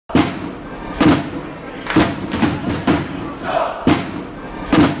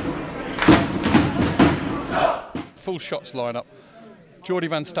full shots lineup. Geordie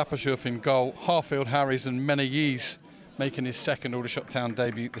van Stappershoef in goal, Harfield, Harries and Menayes making his second Aldershot Town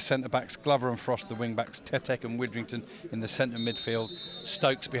debut. The centre-backs, Glover and Frost, the wing-backs, Tetek and Widrington in the centre midfield,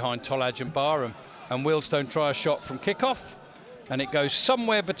 Stokes behind Tolaj and Barham. And Wealdstone try a shot from kick-off, and it goes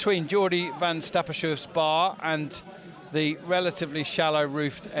somewhere between Geordie van Stappershoef's bar and the relatively shallow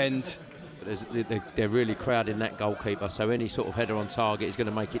roofed end. They're really crowding that goalkeeper, so any sort of header on target is going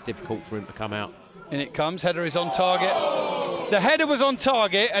to make it difficult for him to come out. In it comes, header is on target. The header was on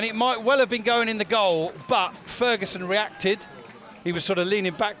target and it might well have been going in the goal, but Ferguson reacted. He was sort of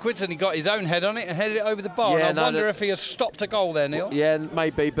leaning backwards and he got his own head on it and headed it over the bar. Yeah, I wonder if he has stopped a goal there, Neil. Yeah,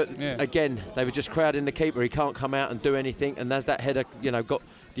 maybe, but again, they were just crowding the keeper. He can't come out and do anything, and as that header, you know, got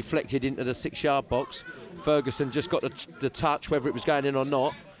deflected into the 6-yard box, Ferguson just got the touch, whether it was going in or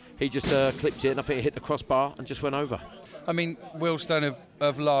not. He just clipped it, and I think it hit the crossbar and just went over. I mean, Wealdstone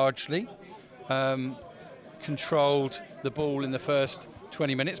have largely controlled the ball in the first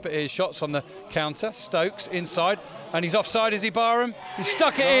 20 minutes, but here's shots on the counter. Stokes inside, and he's offside, is he, Barham? He's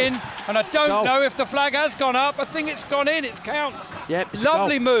stuck it in, and I don't know if the flag has gone up. I think it's gone in, it counts. Yep,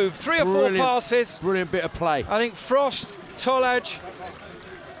 lovely move, 3 or 4 passes. Brilliant bit of play. I think Frost, Tolaj,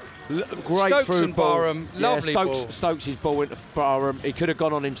 great Stokes through and Barham, lovely ball. Stokes' ball into Barham. He could have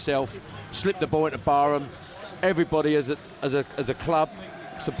gone on himself, slipped the ball into Barham. Everybody as a club,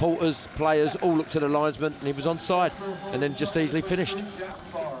 supporters, players, all looked to the linesman, and he was onside, and then just easily finished.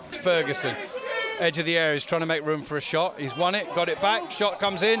 Ferguson, edge of the area, is trying to make room for a shot. He's won it, got it back, shot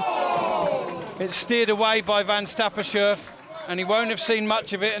comes in. It's steered away by Van Stappershoef, and he won't have seen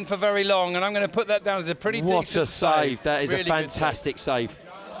much of it and for very long, and I'm going to put that down as a pretty decent save. What a save. That is really a fantastic save.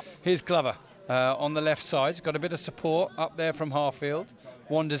 Here's Glover on the left side. He's got a bit of support up there from Harfield.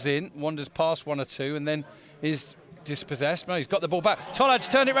 Wanders in, wanders past 1 or 2, and then is dispossessed. No, he's got the ball back. Tolaj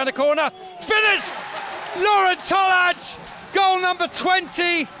turned it round the corner. Finish! Lorent Tolaj! Goal number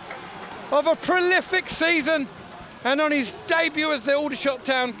 20 of a prolific season. And on his debut as the Aldershot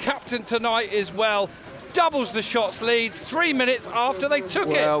Town captain tonight as well. Doubles the shots leads 3 minutes after they took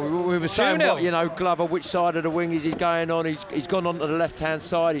it. Well, we were saying, what, you know, Glover, which side of the wing is he going on? He's gone on to the left-hand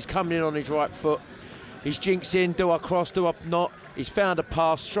side. He's coming in on his right foot. He's jinxing, do I cross, do I not? He's found a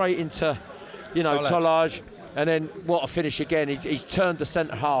pass straight into, you know, Tolaj. And then what a finish again. He's turned the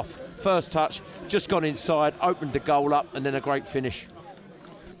centre half. First touch, just gone inside, opened the goal up, and then a great finish.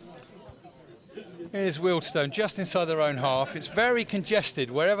 Here's Wealdstone just inside their own half. It's very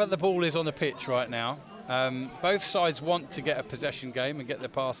congested wherever the ball is on the pitch right now. Both sides want to get a possession game and get their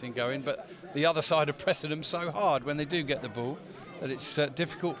passing going, but the other side are pressing them so hard when they do get the ball that it's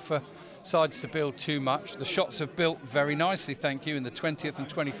difficult for sides to build too much. The shots have built very nicely, thank you, in the 20th and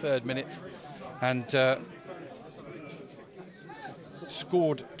 23rd minutes, and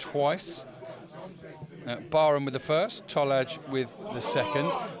scored twice. Barham with the first, Tolaj with the second.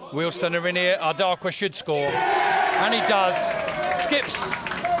 Wealdstone are in here. Adarkwa should score, and he does. Skips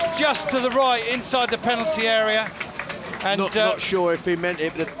just to the right inside the penalty area. And not sure if he meant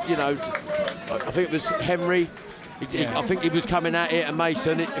it, but you know, I think it was Henry. I think he was coming at it, and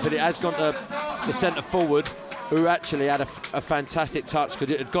Mason, but it has gone to the centre forward, who actually had a fantastic touch because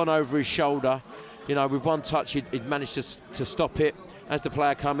it had gone over his shoulder. You know, with one touch, he'd managed to stop it. As the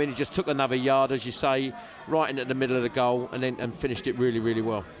player come in, he just took another yard, as you say, right into the middle of the goal, and finished it really, really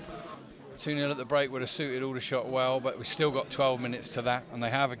well. 2-0 at the break would have suited Aldershot well, but we've still got 12 minutes to that, and they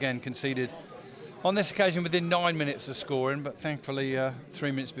have again conceded on this occasion within 9 minutes of scoring, but thankfully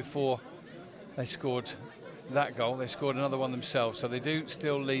 3 minutes before they scored that goal, they scored another one themselves, so they do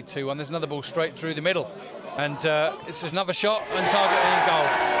still lead 2-1. There's another ball straight through the middle, and it's another shot and targeting goal.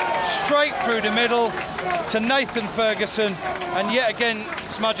 Straight through the middle to Nathan Ferguson, and yet again,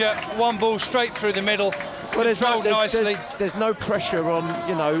 Smudger, one ball straight through the middle. Well, there's no pressure on,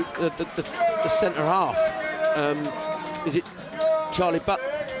 you know, the centre half. Is it Charlie Butt?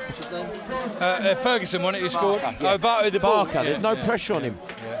 What's his name? Ferguson, wasn't it, who scored? Barker. Barker. There's no pressure on him.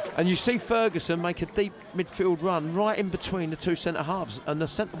 And you see Ferguson make a deep midfield run right in between the two centre halves, and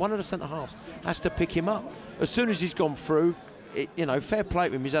one of the centre halves has to pick him up. As soon as he's gone through, you know, fair play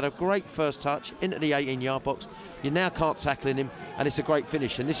to him. He's had a great first touch into the 18-yard box. You now can't tackle him, and it's a great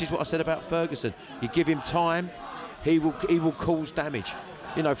finish. And this is what I said about Ferguson. You give him time, he will cause damage.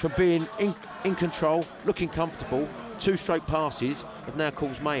 You know, from being in control, looking comfortable, 2 straight passes have now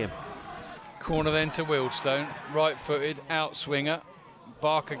caused mayhem. Corner then to Wealdstone, right-footed, out-swinger.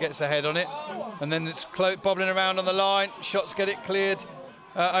 Barker gets a head on it, and then it's bobbling around on the line. Shots get it cleared.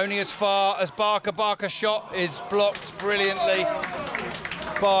 Only as far as Barker. Barker's shot is blocked brilliantly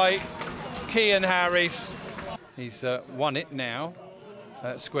by Kean Harries. He's won it now.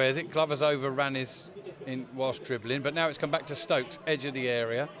 Squares it. Glover's overran his in whilst dribbling, but now it's come back to Stokes, edge of the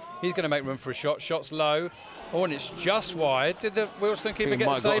area. He's going to make room for a shot. Shot's low. Oh, and it's just wide. Did the Wealdstone keeper get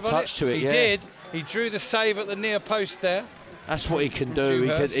a save on it? He did. He drew the save at the near post there. That's what he can do.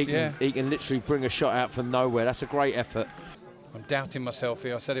 He can literally bring a shot out from nowhere. That's a great effort. I'm doubting myself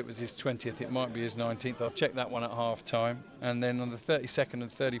here. I said it was his 20th. It might be his 19th. I'll check that one at half-time. And then on the 32nd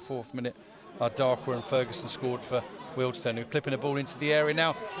and 34th minute, Adarkwa and Ferguson scored for Wealdstone, who are clipping the ball into the area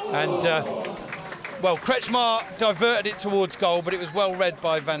now. And, well, Kretschmar diverted it towards goal, but it was well read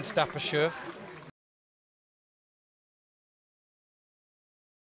by Van Stappershoef.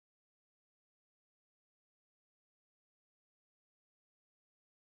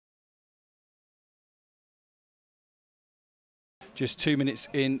 Just 2 minutes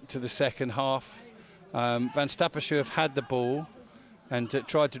into the second half. Van Stappershoef had the ball and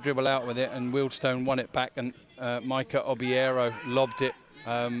tried to dribble out with it, and Wealdstone won it back, and Micah Obiero lobbed it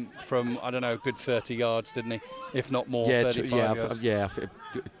from, I don't know, a good 30 yards, didn't he? If not more, 35 yards. Yeah,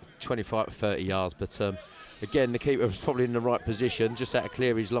 25 to 30 yards. But again, the keeper was probably in the right position, just had to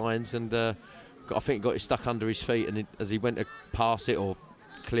clear his lines, and I think got it stuck under his feet, and as he went to pass it or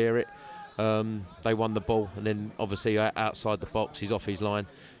clear it, they won the ball, and then obviously outside the box, he's off his line,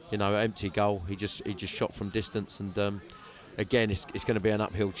 you know, empty goal. He just shot from distance, and again, it's going to be an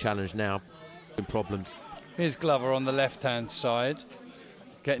uphill challenge now. Problems. Here's Glover on the left-hand side,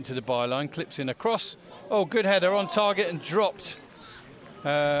 getting to the byline, clips in across. Oh, good header on target and dropped.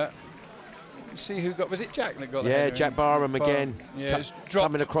 See who got? Was it Jack that got? Yeah, the Jack Barham again. Yeah,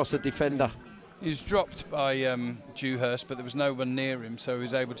 coming across the defender. He's dropped by Dewhurst, but there was no one near him, so he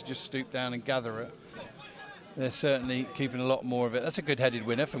was able to just stoop down and gather it. They're certainly keeping a lot more of it. That's a good headed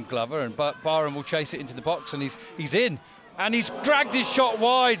winner from Glover, and Barham will chase it into the box, and he's in, and he's dragged his shot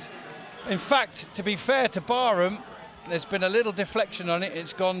wide. In fact, to be fair to Barham, there's been a little deflection on it.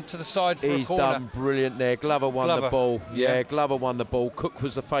 It's gone to the side for a corner. He's done brilliant there. Glover won the ball. Yeah, Glover won the ball. Cook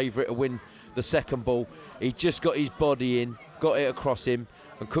was the favourite to win the second ball. He just got his body in, got it across him,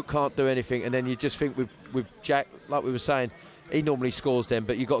 and Cook can't do anything. And then you just think with Jack, like we were saying, he normally scores them,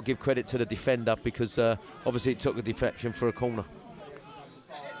 but you've got to give credit to the defender, because obviously it took a deflection for a corner.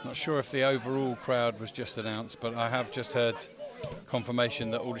 Not sure if the overall crowd was just announced, but I have just heard confirmation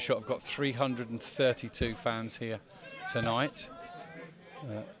that Aldershot have got 332 fans here tonight.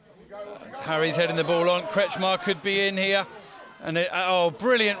 Harry's heading the ball on. Kretschmar could be in here. And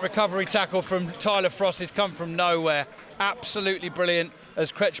brilliant recovery tackle from Tyler Frost. Has come from nowhere. Absolutely brilliant,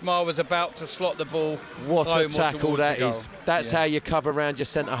 as Kretschmar was about to slot the ball. What a tackle that is. That's how you cover around your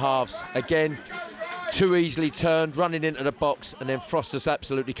centre halves. Again, too easily turned, running into the box, and then Frost has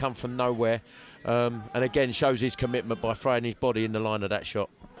absolutely come from nowhere. And again, shows his commitment by throwing his body in the line of that shot.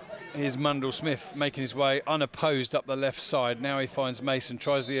 Here's Mundell Smith making his way unopposed up the left side. Now he finds Mason,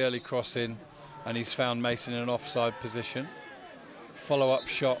 tries the early cross in, and he's found Mason in an offside position. Follow-up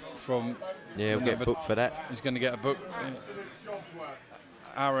shot from... Yeah, he'll get booked for that. He's going to get a book.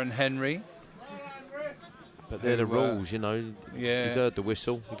 Aaron Henry. But they're the rules, you know. Yeah. He's heard the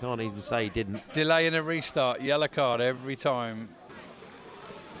whistle. You can't even say he didn't. Delay in a restart, yellow card every time.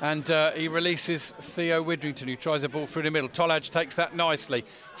 And he releases Theo Widrington, who tries a ball through the middle. Tolaj takes that nicely.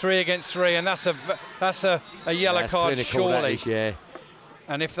 3 against 3, and that's a yellow card, surely. Is, yeah.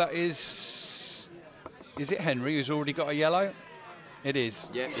 And if that is it Henry who's already got a yellow? It is.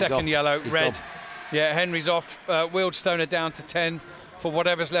 Yeah, second yellow, red. Yeah, Henry's off. Wealdstone are down to 10 for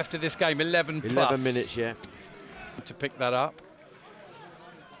whatever's left of this game. 11 plus. 11 minutes, yeah. To pick that up.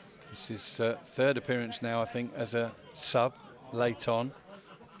 This is third appearance now, I think, as a sub late on.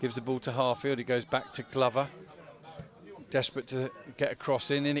 Gives the ball to Harfield. He goes back to Glover. Desperate to get a cross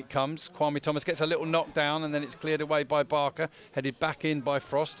in it comes. Kwame Thomas gets a little knockdown, and then it's cleared away by Barker. Headed back in by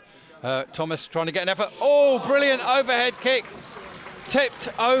Frost. Thomas trying to get an effort. Oh, brilliant overhead kick. Tipped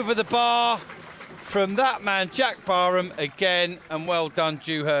over the bar from that man, Jack Barham, again, and well done,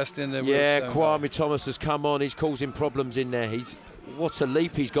 Dewhurst in the... Yeah, Kwame Thomas has come on. He's causing problems in there. What a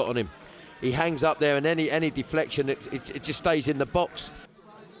leap he's got on him. He hangs up there, and any deflection, it just stays in the box.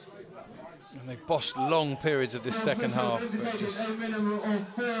 And they bossed long periods of this second half, but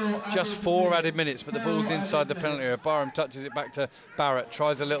just 4 added minutes, but the ball's inside the penalty area. Barham touches it back to Barrett,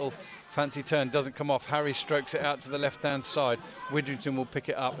 tries a little fancy turn, doesn't come off. Harry strokes it out to the left-hand side. Widrington will pick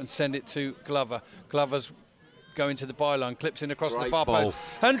it up and send it to Glover. Glover's going to the byline, clips in across the far post.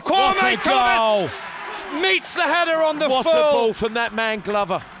 And Kwame Thomas meets the header on the full. What a ball from that man,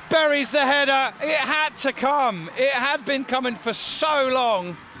 Glover. Buries the header. It had to come. It had been coming for so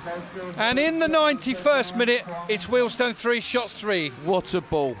long. And in the 91st minute, it's Wealdstone 3, shots 3. What a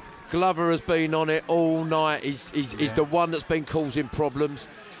ball. Glover has been on it all night. He's the one that's been causing problems.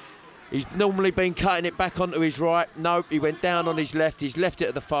 He's normally been cutting it back onto his right. Nope, he went down on his left. He's left it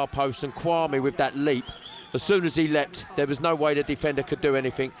at the far post, and Kwame with that leap. As soon as he leapt, there was no way the defender could do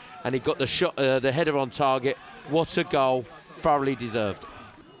anything, and he got the shot, the header on target. What a goal, thoroughly deserved.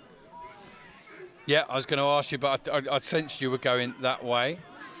 Yeah, I was going to ask you, but I sensed you were going that way.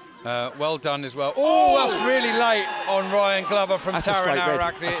 Well done as well. Oh, that's really late on Ryan Glover from Taran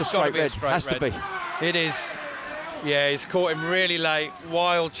Adarkwa. It's got to be a straight red. Has to be. It is. Yeah, he's caught him really late.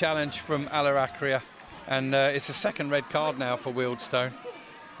 Wild challenge from Adarkwa, and it's a second red card now for Wealdstone.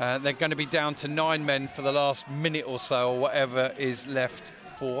 They're going to be down to 9 men for the last minute or so, or whatever is left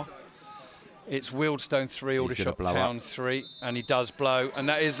for. It's Wealdstone 3, Aldershot Town 3, and he does blow, and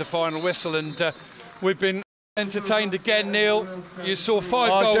that is the final whistle. And we've been entertained again, Neil. You saw 5 goals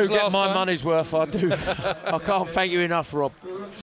last time. I do get my money's worth, I do. I can't thank you enough, Rob.